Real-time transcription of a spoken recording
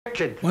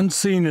One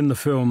scene in the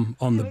film,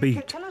 On the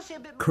Beat,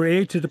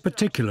 created a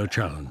particular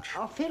challenge.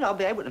 I feel I'll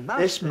be able to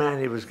master. This man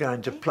he was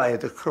going to play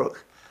the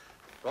crook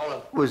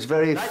was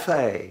very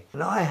fey,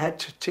 and I had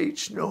to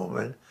teach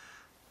Norman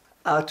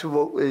how to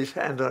walk with his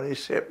hand on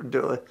his hip and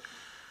do it.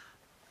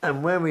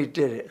 And when we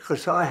did it,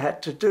 because I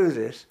had to do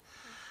this,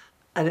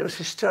 and it was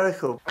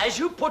hysterical. As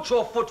you put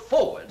your foot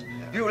forward,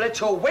 you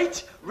let your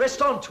weight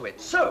rest onto it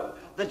so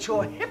that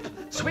your hip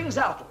swings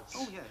outwards.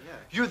 Oh, yeah.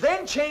 You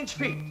then change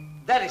feet.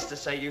 That is to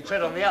say, you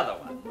tread on the other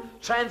one,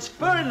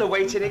 transferring the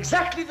weight in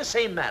exactly the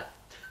same manner.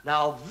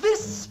 Now,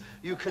 this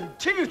you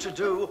continue to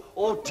do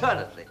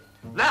alternately.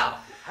 Now,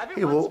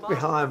 he walked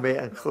behind me,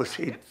 and of course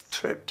he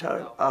tripped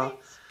over,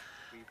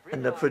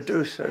 and the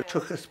producer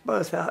took us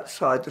both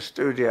outside the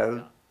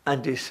studio,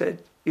 and he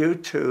said, "You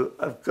two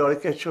have got to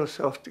get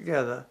yourself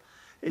together.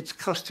 It's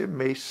costing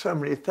me so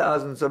many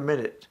thousands a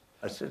minute."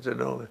 I said to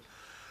Norman,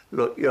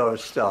 "Look, you're a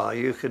star,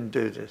 you can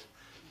do this.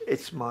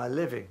 It's my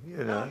living,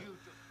 you know."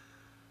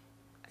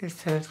 He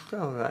said,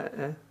 "All right,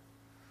 then."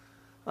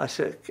 I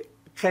said,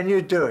 "Can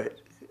you do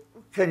it?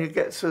 Can you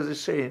get through the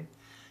scene?"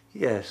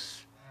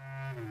 "Yes."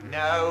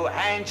 No,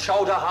 hand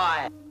shoulder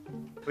high.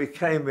 We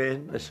came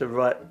in, I said,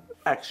 "Right,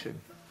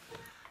 action."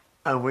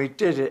 And we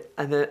did it,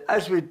 and then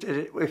as we did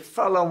it, we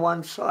fell on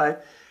one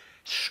side,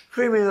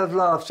 screaming of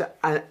laughter,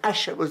 and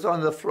Asher was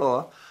on the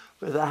floor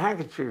with a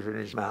handkerchief in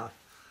his mouth.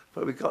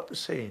 But we got the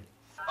scene.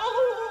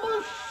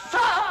 Oh,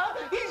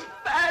 sir, he's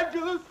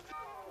fabulous.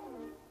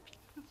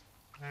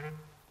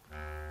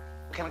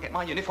 Can I get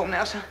my uniform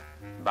now, sir?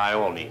 By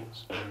all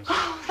means.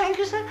 Oh, thank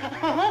you, sir.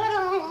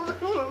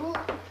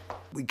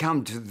 We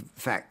come to the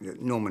fact that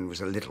Norman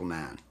was a little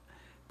man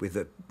with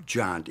a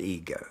giant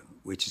ego,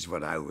 which is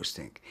what I always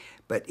think.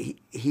 But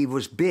he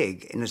was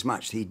big in as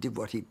much as he did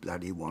what he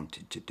bloody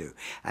wanted to do.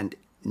 And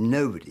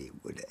nobody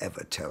would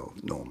ever tell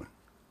Norman.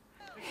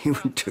 He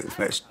would do the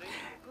most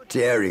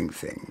daring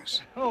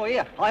things. Oh,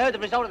 yeah. I heard the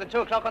result of the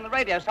 2 o'clock on the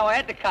radio, so I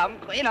had to come.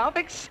 You know,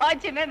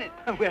 exciting, isn't it?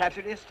 We're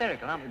absolutely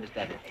hysterical, aren't we, Mr.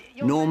 Evans?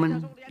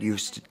 Norman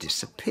used to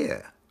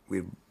disappear.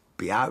 We'd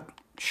be out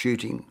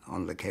shooting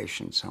on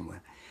location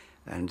somewhere,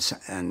 and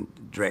the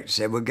director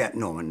said, "We'll get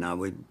Norman now,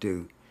 we'll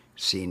do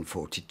scene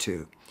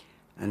 42.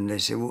 And they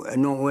said, "Well,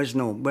 no, where's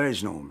Norman? Where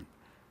is Norman?"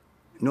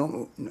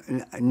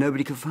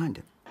 Nobody could find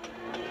him.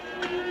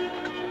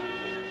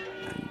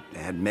 And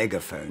they had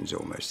megaphones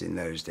almost in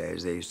those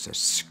days. They used to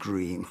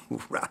scream,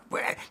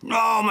 "Where?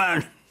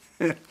 Norman!"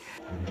 He'd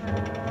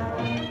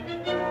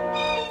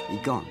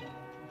gone.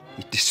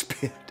 He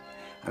disappeared.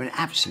 I mean,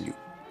 absolute.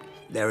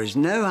 There is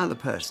no other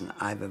person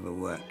I've ever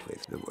worked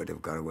with that would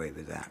have got away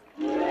with that.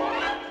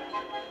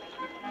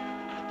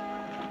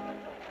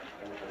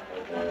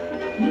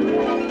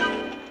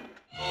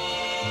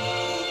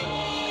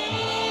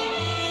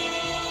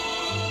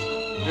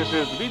 This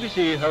is the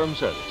BBC Home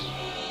Service.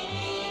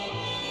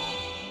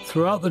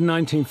 Throughout the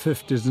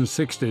 1950s and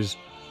 60s,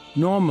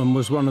 Norman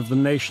was one of the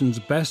nation's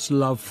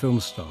best-loved film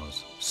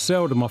stars,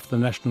 seldom off the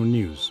national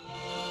news.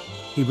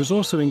 He was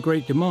also in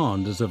great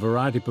demand as a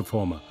variety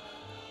performer.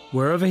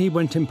 Wherever he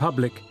went in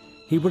public,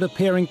 he would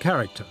appear in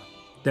character,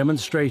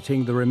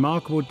 demonstrating the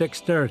remarkable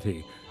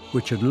dexterity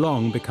which had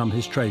long become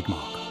his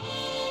trademark.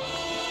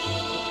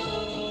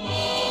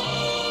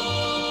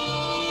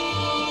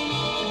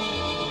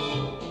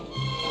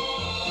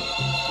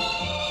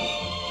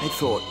 I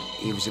thought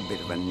he was a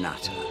bit of a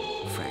nutter,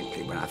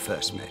 frankly, when I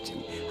first met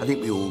him. I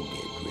think we all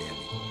did,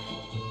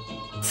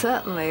 really.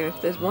 Certainly,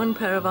 if there's one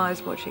pair of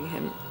eyes watching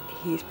him,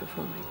 he's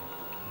performing.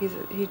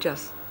 He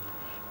just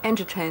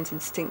entertains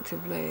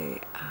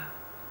instinctively.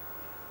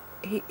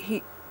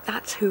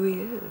 That's who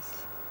he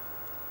is.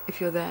 If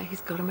you're there,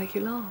 he's got to make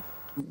you laugh.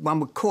 One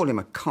would call him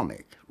a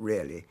comic,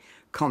 really,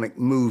 comic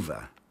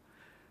mover,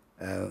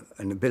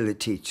 an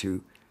ability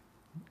to,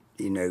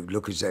 you know,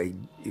 look as though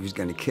he was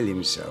going to kill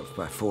himself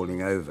by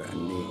falling over,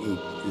 and he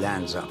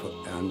lands up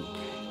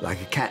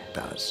like a cat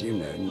does, you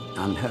know,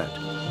 unhurt.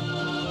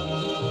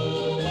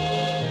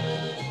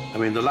 I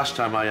mean, the last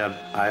time I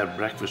had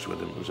breakfast with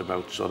him, it was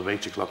about sort of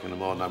 8 o'clock in the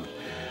morning.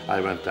 I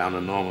went down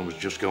and Norman was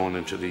just going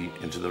into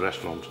the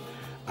restaurant,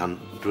 and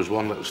there was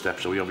one little step,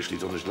 so he obviously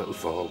done his little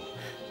fall,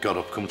 got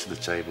up, come to the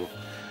table,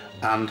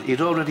 and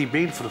he'd already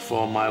been for a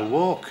 4-mile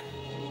walk.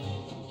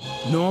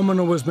 Norman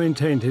always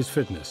maintained his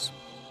fitness,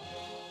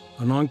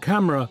 and on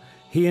camera,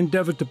 he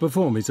endeavoured to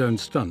perform his own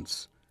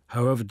stunts,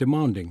 however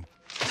demanding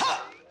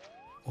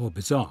or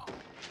bizarre.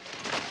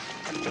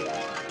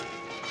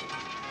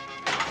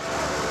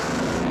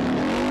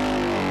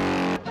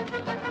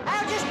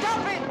 How'd you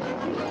stop it?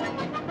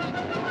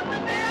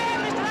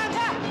 Mr.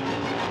 Hunter!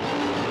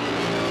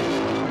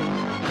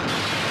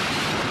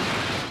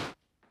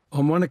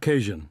 On one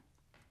occasion,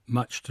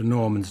 much to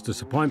Norman's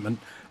disappointment,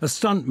 a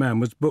stuntman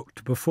was booked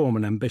to perform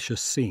an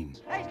ambitious scene.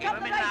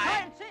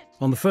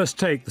 On the first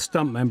take, the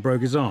stuntman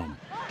broke his arm.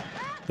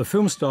 The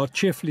film star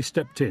cheerfully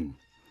stepped in.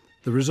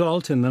 The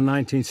result in the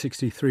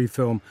 1963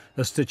 film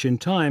A Stitch in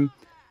Time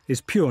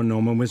is pure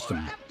Norman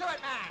wisdom.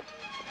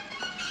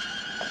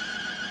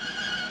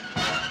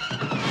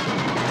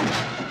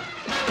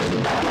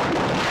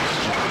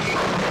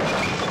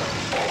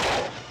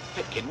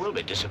 Kid will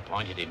be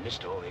disappointed he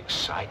missed all the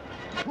excitement.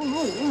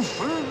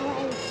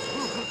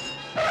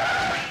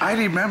 I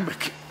remember,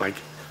 like,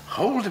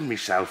 holding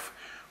myself,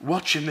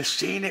 watching the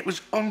scene. It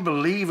was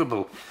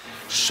unbelievable.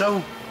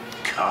 So,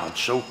 God,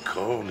 so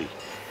corny.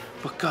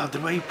 But, God, the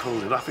way he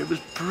pulled it off, it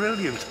was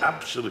brilliant,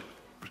 absolutely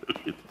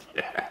brilliant,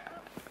 yeah.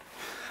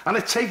 And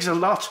it takes a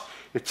lot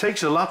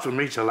for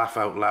me to laugh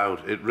out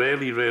loud. It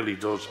really, really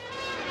does.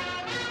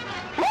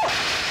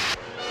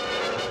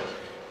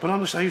 But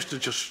honestly, I used to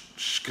just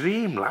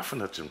scream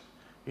laughing at him,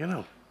 you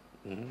know.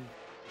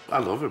 I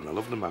love him, I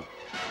love the man.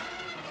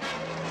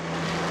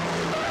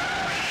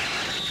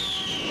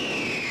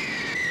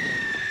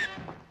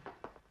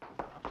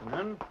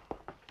 Afternoon.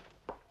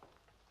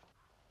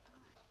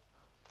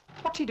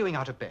 What's he doing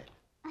out of bed?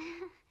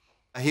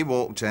 He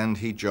walked and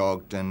he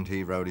jogged and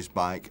he rode his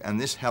bike,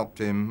 and this helped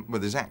him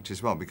with his act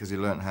as well, because he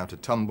learned how to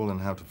tumble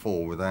and how to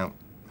fall without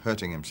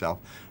hurting himself.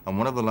 And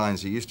one of the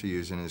lines he used to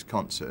use in his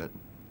concert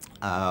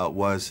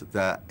was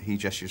that he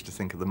just used to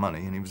think of the money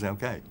and he was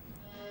okay.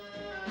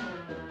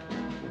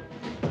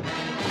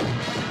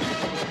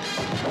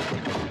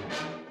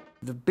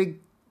 The big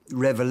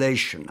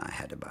revelation I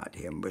had about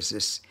him was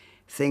this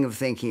thing of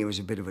thinking he was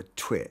a bit of a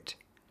twit.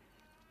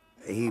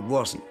 He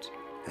wasn't,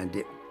 and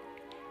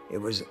it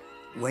was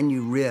when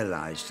you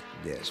realized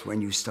this,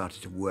 when you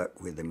started to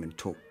work with him and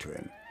talk to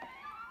him,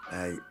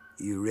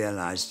 you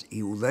realized,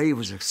 although he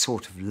was a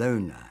sort of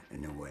loner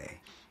in a way,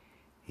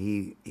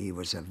 he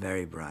was a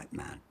very bright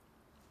man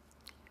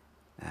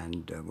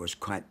and was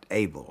quite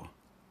able,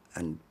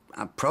 and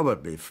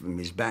probably from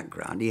his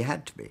background, he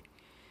had to be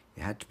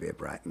a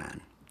bright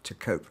man to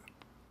cope.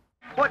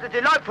 What a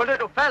delightful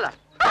little fella.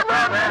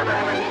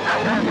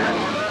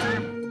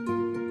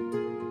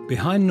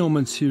 Behind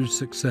Norman's huge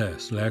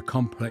success lay a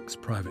complex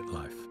private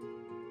life.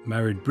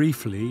 Married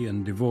briefly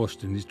and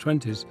divorced in his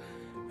 20s,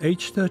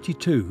 aged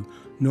 32,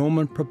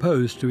 Norman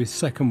proposed to his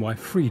second wife,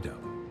 Frida,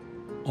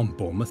 on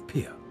Bournemouth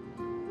Pier.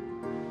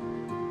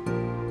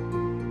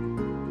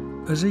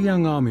 As a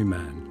young army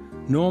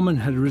man, Norman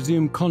had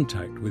resumed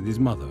contact with his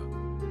mother.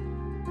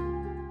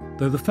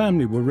 Though the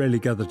family were rarely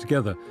gathered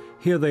together,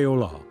 here they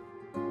all are.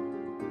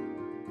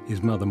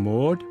 His mother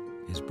Maud,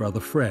 his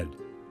brother Fred,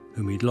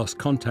 whom he'd lost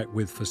contact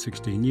with for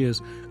 16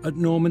 years, at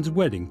Norman's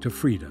wedding to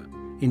Frida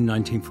in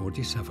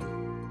 1947.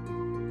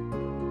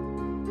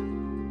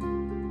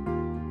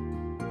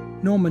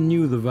 Norman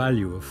knew the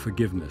value of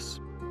forgiveness.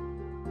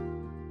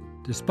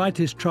 Despite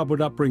his troubled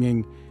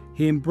upbringing,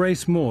 he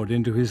embraced Maud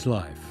into his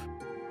life.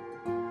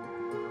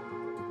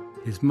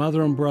 His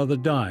mother and brother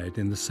died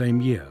in the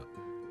same year,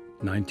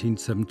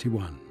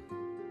 1971.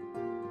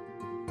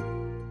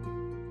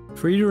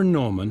 Frida and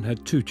Norman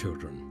had 2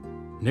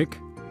 children, Nick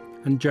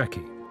and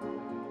Jackie.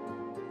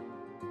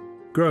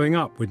 Growing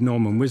up with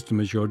Norman Wisdom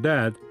as your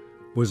dad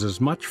was as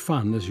much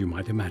fun as you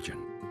might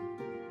imagine.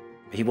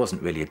 He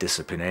wasn't really a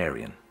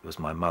disciplinarian. It was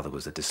my mother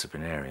was a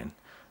disciplinarian,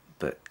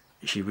 but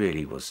she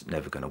really was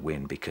never going to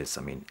win because,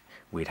 I mean,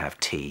 we'd have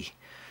tea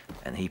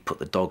and he put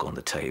the dog on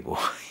the table.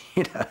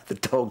 You know, the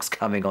dog's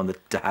coming on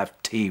to have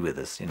tea with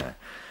us, you know,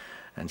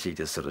 and she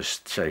just sort of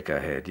shake her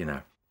head, you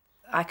know.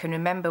 I can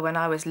remember when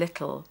I was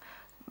little,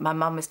 my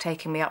mum was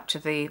taking me up to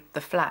the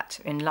flat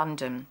in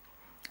London,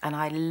 and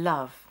I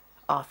love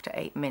After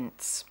 8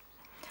 Minutes.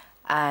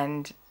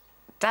 And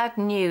Dad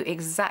knew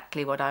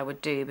exactly what I would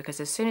do, because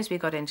as soon as we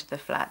got into the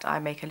flat, I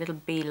make a little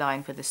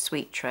beeline for the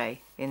sweet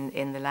tray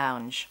in the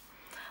lounge.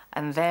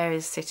 And there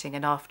is sitting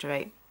an After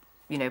 8,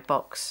 you know,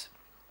 box.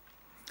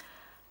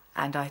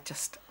 And I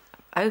just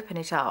open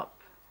it up,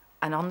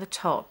 and on the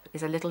top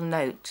is a little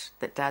note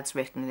that Dad's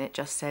written, and it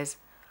just says,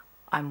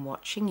 "I'm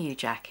watching you,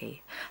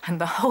 Jackie." And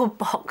the whole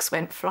box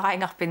went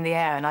flying up in the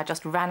air, and I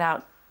just ran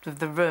out of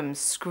the room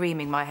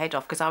screaming my head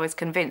off because I was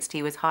convinced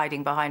he was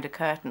hiding behind a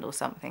curtain or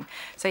something.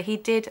 So he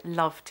did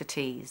love to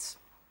tease.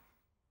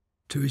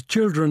 To his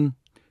children,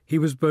 he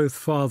was both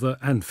father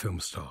and film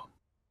star.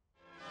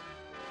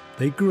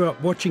 They grew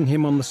up watching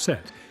him on the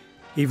set,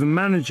 even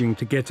managing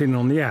to get in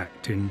on the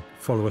act in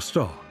Follow a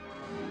Star.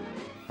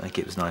 I think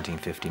it was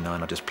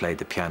 1959. I just played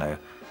the piano.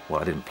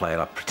 Well, I didn't play it.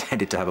 I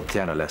pretended to have a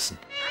piano lesson.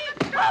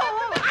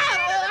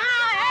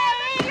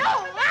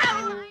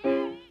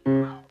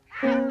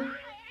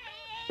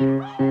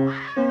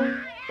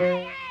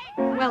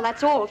 Well,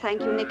 that's all,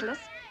 thank you, Nicholas.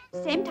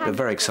 Same time. But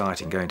very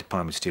exciting going to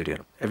Pinewood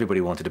Studio. Everybody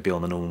wanted to be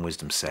on the Norman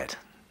Wisdom set.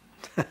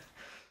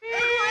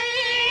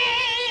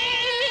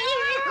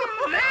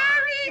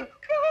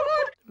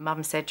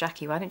 Mum said,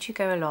 "Jackie, why don't you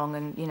go along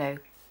and, you know,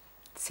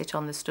 sit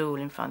on the stool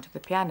in front of the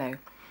piano?"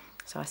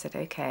 So I said,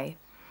 "OK."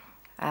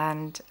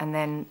 And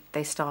then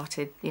they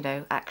started, you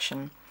know,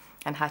 action,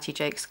 and Hattie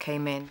Jacques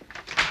came in.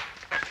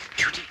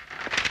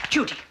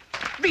 Judy,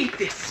 read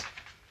this.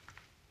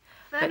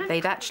 But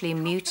they'd actually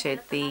muted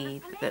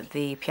the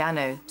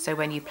piano, so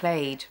when you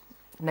played,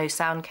 no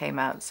sound came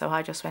out. So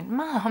I just went,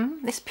 "Mum,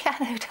 this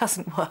piano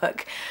doesn't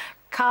work.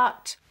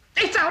 Cut."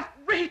 It's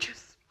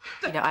outrageous.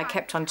 You know, I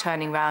kept on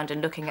turning round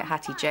and looking at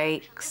Hattie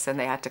Jacques, and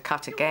they had to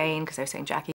cut again because they were saying, "Jackie,